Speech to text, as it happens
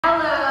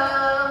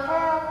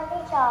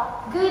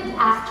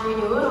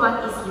afternoon.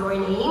 What is your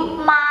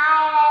name?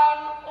 My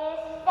name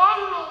is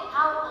Demi.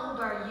 How old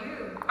are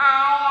you?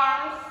 I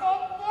am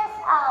 6 years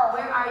old.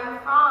 Where are you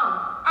from?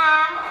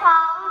 I'm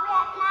from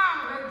Vietnam.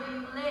 Where do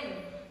you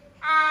live?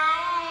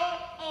 I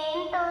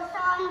in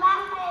Tucson,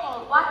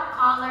 Bangkok. What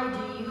color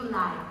do you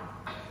like?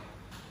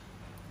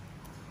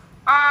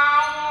 I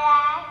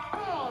like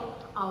pink.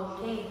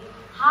 Okay.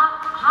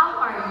 How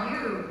are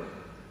you?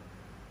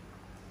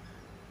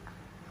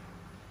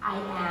 I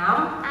am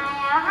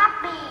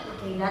happy.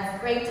 Okay, that's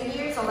great to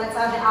hear. So let's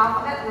have the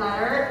alphabet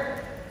letter.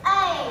 A.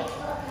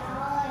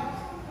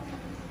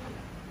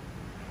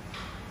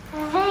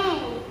 Z.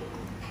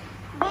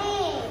 B.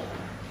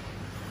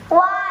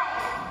 Y.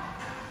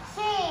 C.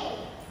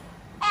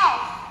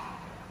 S.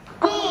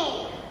 D.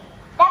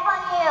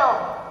 W.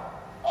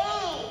 E.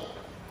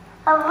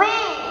 V.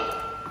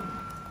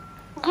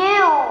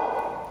 U.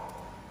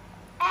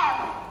 F.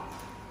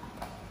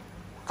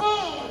 T.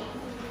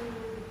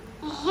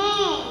 G.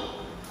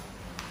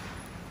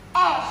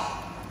 S.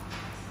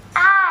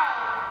 I.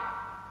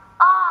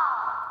 R.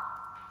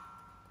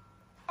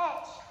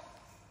 H.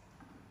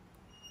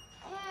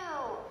 Q.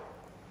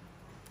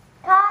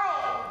 K.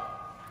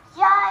 J.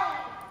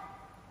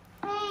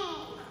 P.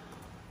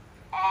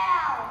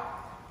 L.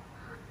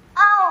 O.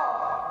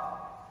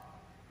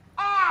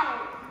 N.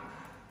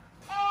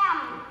 M.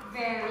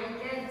 Very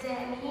good,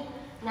 Demi.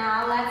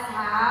 Now let's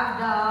have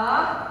the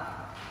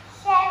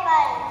 7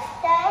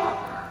 days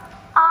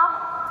of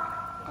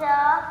the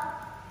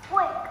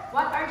week.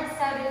 what are the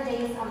 7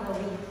 days of the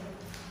week?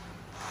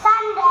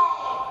 Sunday,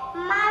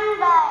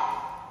 Monday,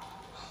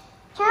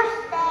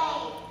 Tuesday,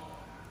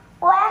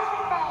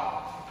 Wednesday,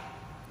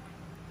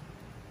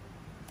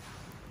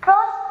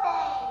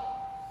 Thursday,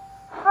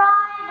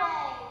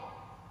 Friday,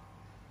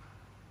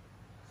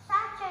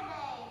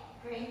 Saturday.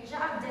 Great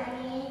job,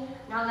 Demi.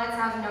 Now let's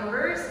have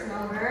numbers.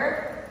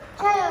 Number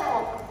 2,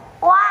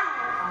 1,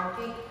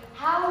 okay.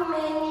 How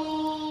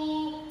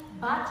many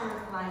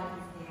butterflies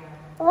is there?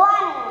 1,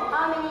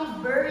 How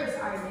many birds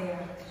are there?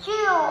 2,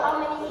 How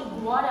many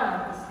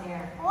iguana is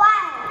there? 1,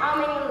 How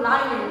many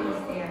lions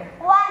is there?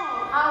 1,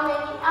 How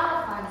many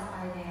elephants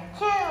are there?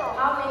 2,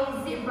 How many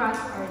zebras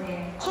are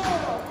there? 2.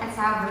 Let's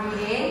have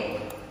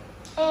reading.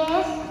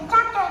 It's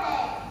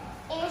Saturday.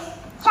 It's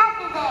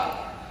Saturday.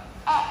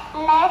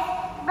 Next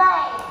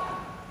day.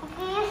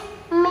 Give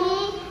me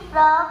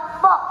the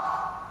book.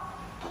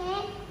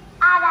 Kids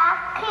are the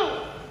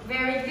kids.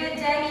 Very good,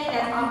 Demi.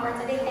 That's all for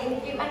today.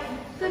 Thank you and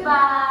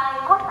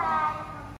goodbye. Goodbye.